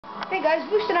Hey guys,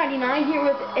 Booster99 here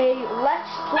with a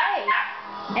Let's Play.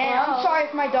 And I'm sorry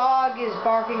if my dog is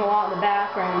barking a lot in the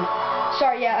background.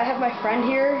 Sorry, yeah, I have my friend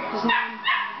here. His name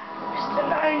is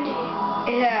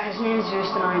Booster90. Yeah, his name is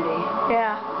Booster90.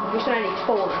 Yeah.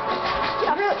 Booster94.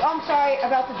 I'm sorry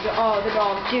about the dog.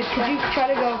 Dude, could you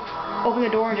try to go open the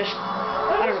door and just,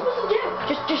 I don't know.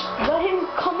 Just let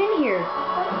him come in here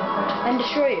and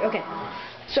destroy you. Okay.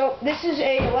 So, this is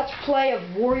a Let's Play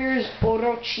of Warriors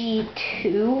Orochi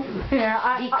 2.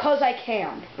 Yeah, because I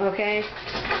can, okay?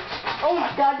 Oh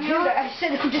my god, dude, I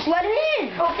said just let him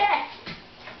in! Okay.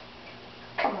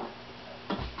 Come on.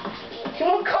 He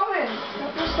won't come in.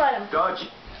 Just let him. Dodge.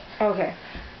 Okay.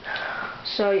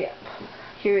 So, yeah.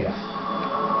 Here we go.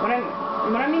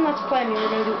 When I mean Let's Play, I mean we're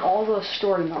going to do all those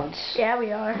story modes. Yeah,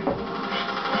 we are.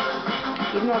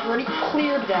 Even though I've already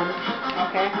cleared them,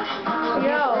 okay?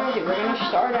 So we're gonna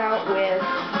start out with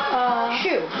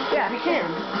SHU. Yeah, we can.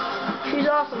 She's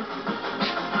awesome.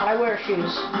 I wear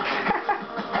shoes.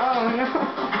 Oh no.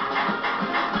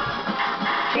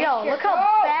 Yo, look how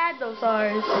bad those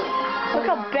are. Look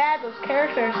how bad those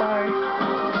characters are.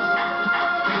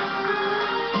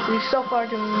 He's so far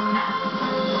to me.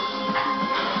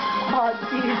 Oh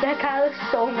dude, that guy looks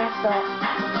so messed up.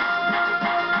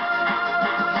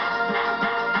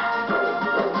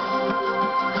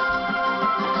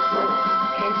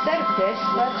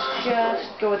 Let's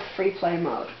just go with free play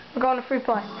mode. We're going to free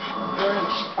play.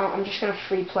 I'm just going to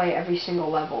free play every single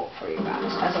level for you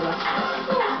guys as a Let's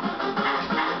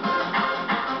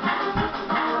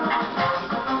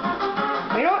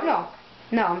Play. You know what?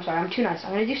 No, I'm sorry. I'm too nice.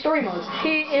 I'm going to do story modes.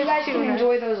 You guys can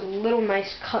enjoy those little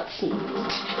nice cutscenes.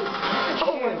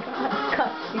 Oh my god.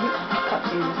 Cutscenes.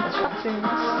 That's right.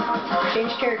 Cutscenes.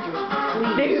 Change characters,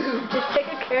 please. Dude, just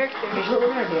pick a character. Here's what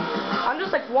we're going to do. I'm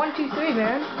just like 1, 2, 3,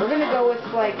 man. We're going to go with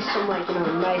like some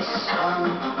nice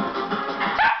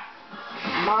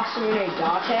Masamune Date.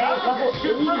 Level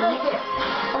 80.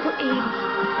 Level 80.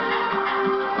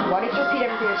 Why did you repeat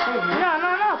everything I said? No.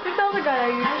 Pick the other guy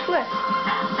that you just with.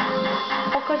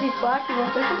 Oh, because he's black, you won't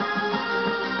pick him?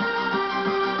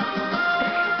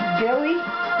 Billy?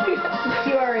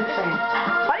 You are insane.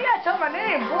 Why do you gotta tell my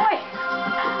name, boy?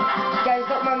 Guys,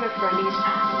 don't mind my friend. He's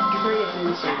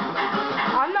creative insane.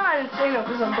 I'm not insane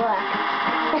because I'm black.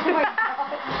 Oh my god.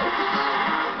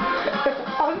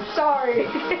 I'm sorry.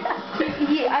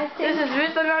 I think this is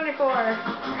Mr.94.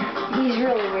 He's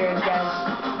really weird, guys.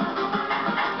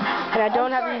 And I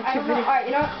don't have any YouTube videos. Alright,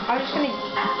 you know what? I'm just gonna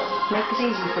make this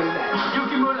easy for you guys.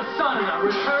 Yukimura-Sana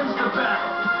returns to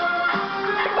battle.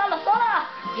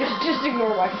 Just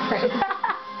ignore my friend.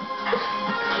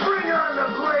 Bring on the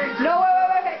blades. No,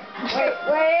 wait.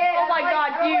 Oh my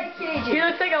god, dude. He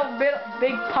looks like a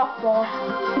big puffball.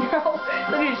 No,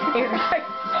 look at his hair.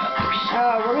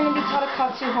 We're gonna be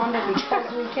Tadakatsu Honda because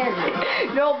we can.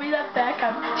 No, be that fat guy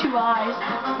with 2 eyes.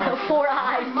 4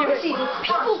 eyes. See,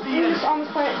 people on this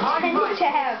planet tend to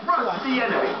have 2 eyes.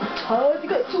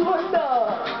 Tadakatsu Honda.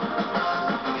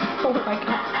 Oh my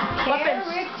god. Weapons.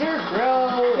 Character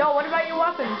growth. Yo, what about your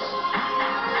weapons?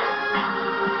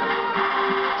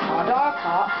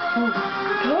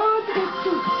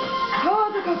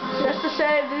 Just to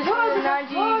say, this is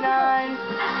 99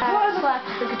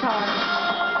 slaps the guitar.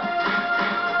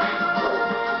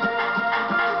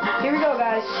 Here we go,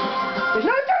 guys. There's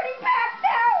no turning back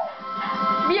now!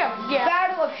 Yeah.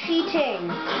 Battle of Cheating.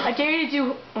 I dare you to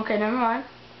do... Okay, never mind.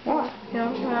 What? No,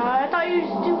 I thought you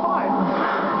used to do hard.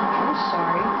 I'm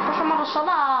sorry.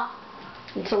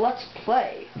 It's a Let's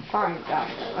Play. Fine,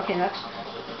 okay, that's...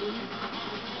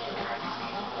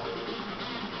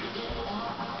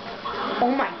 Oh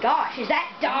my gosh, is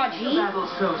that dodgy?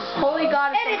 Holy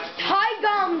god. And it's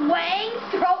Taigon Wang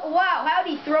throw. Wow, how'd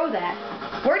he throw that?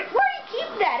 Where'd he keep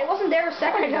that? It wasn't there a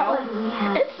second ago.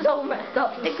 It's so messed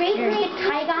up. The great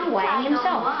Taigon Wang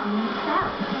himself.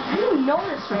 How do you know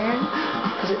this, man?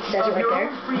 Because it says it right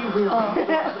there. Oh.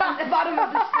 At the bottom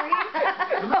of the screen.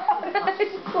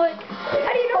 How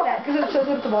do you know that? Because it says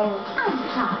it at the bottom. I'm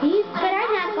sorry, but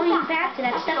I'm not going back to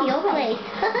that stuffy old place.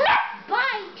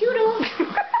 Bye, toodles.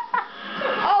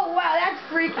 Oh wow, that's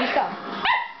freaky stuff.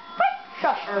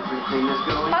 Shush. Everything is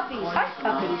going Puppies, hush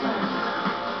puppies.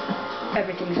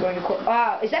 Everything's going to court.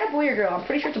 Wow, is that a boy or girl? I'm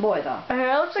pretty sure it's a boy though. It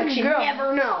looks like a girl. You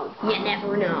never know. You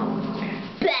never know.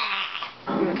 Bah.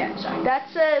 Okay, sorry. That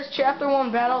says Chapter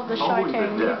 1 Battle of the Shy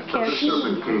King.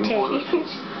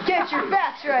 Get your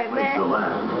facts right, man. The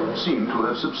land seemed to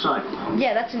have subsided.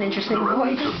 Yeah, that's an interesting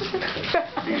voice.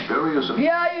 These various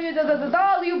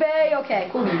you bay. Okay,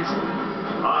 cool beans.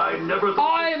 I never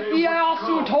thought I'm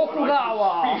Ieyasu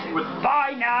Tokugawa.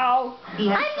 Bye now. I'm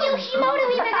Yoshimoto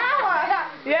Imagawa.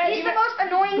 Yeah, He's the most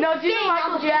annoying No, do thing the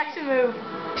Michael on the Jackson move.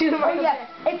 Do the Michael Yeah,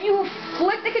 if you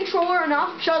flick the controller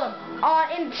enough, show them.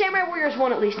 In Samurai Warriors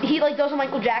 1 at least, he like does a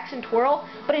Michael Jackson twirl,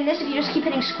 but in this, if you just keep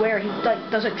hitting square, he like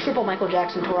does a triple Michael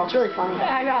Jackson twirl. It's really funny.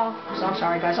 I know. So I'm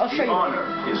sorry, guys. I'll show The you. honor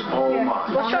is all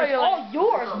mine. We'll show It's you. all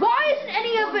yours. Why isn't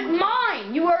any of it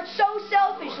mine? You are so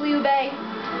selfish, Liu Bei.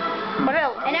 What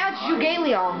else? And now it's Zhuge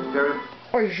Liang. Very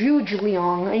Or Zhuge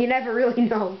Liang. You never really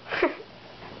know.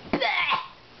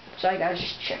 Sorry, guys.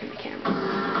 Just checking the camera.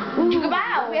 What do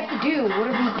we have to do? What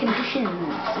are the conditions?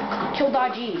 Kill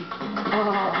Daji.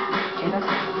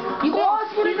 You go.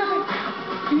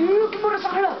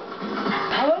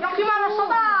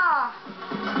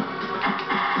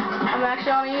 I'm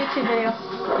actually on a YouTube video.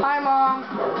 Hi, Mom.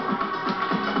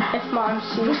 If Mom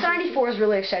sees Booster 94 is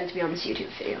really excited to be on this YouTube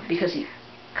video because he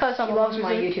I'm loves a loser.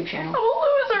 my YouTube channel. I'm a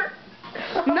loser.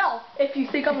 No, if you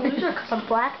think I'm a loser because I'm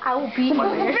black, I will beat you.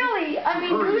 Really? I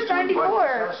mean, Hurry Booster to invite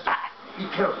 94. disaster. Be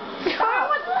careful.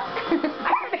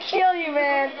 I'm gonna kill you,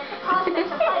 man.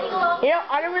 You know,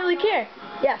 I don't really care.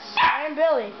 Yes, I am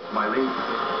Billy. Smiley,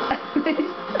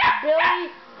 Billy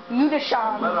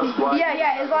Yudashan. let us fly.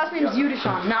 Yeah, his last name's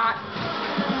Yudashan, not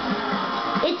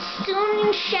It's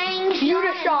Sun Shang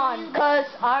Yudashan, because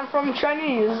I'm from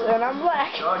Chinese and I'm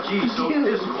black. Daji, so Dude,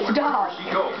 discord stop. wherever she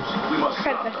goes. We must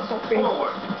stop That's them. so crazy.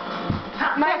 Forward.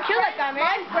 Don't kill that guy, man.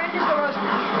 My friend is the most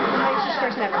racist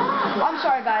person ever. I'm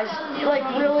sorry, guys. Like,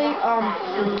 really,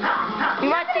 You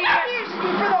might see that.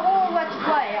 for the whole Let's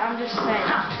Play, I'm just saying.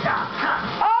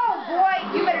 Oh,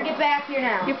 boy, you better get back here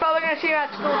now. You're probably going to see me at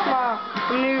school tomorrow.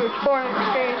 A new foreign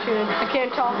exchange student. I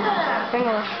can't talk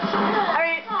English. I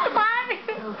mean,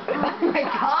 Oh my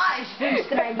gosh,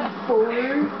 Booster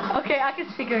 94. okay, I can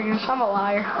speak English. I'm a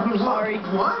liar. I'm sorry.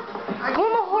 What? Come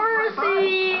on,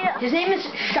 horsey. His name is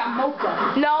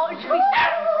Shamoka. No, it should be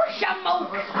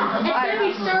Shamoka. It's going to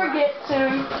be surrogate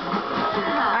soon.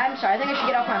 I'm sorry, I think I should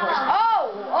get off my horse.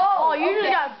 Oh, you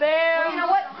just got Well, bam. you know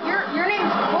what? Your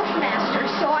name's Bushmaster,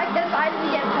 so I guess I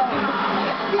didn't get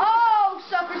pwned. Oh,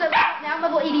 suckers, now I'm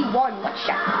level 81. What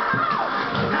shot?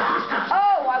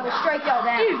 Oh, I will strike y'all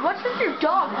down. Dude, what's with your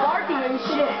dog barking and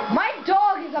shit? My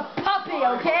dog is a puppy,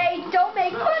 okay? Don't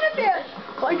make fun of him.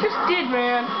 Well, I just did,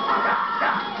 man.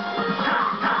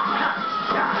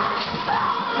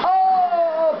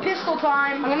 Oh, pistol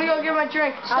time. I'm going to go get my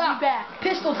drink. I'll be back.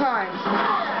 Pistol time.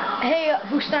 Hey,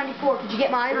 Booster 94, could you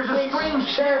get mine, There's a please? strange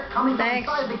ship coming from Thanks,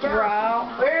 inside the bro.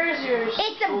 garrison. Where is yours?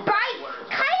 It's a bright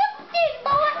kind of thing,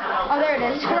 boy. Oh, there it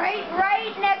is.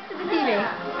 Right next to the TV.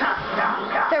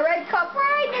 The red cup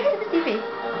right next to the TV.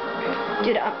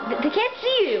 Dude, they can't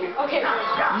see you. Okay.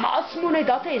 Mas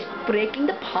Monedata is breaking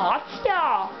the pots,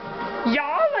 yeah.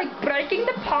 Yeah, like breaking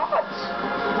the pots.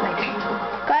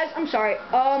 Guys, I'm sorry.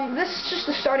 This is just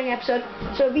the starting episode,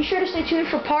 so be sure to stay tuned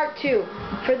for part 2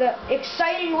 for the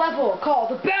exciting level called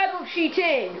the Battle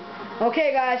Cheating.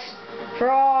 Okay, guys. For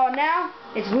now,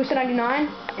 it's Booster 99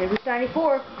 and Booster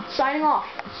 94 signing off.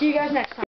 See you guys next time.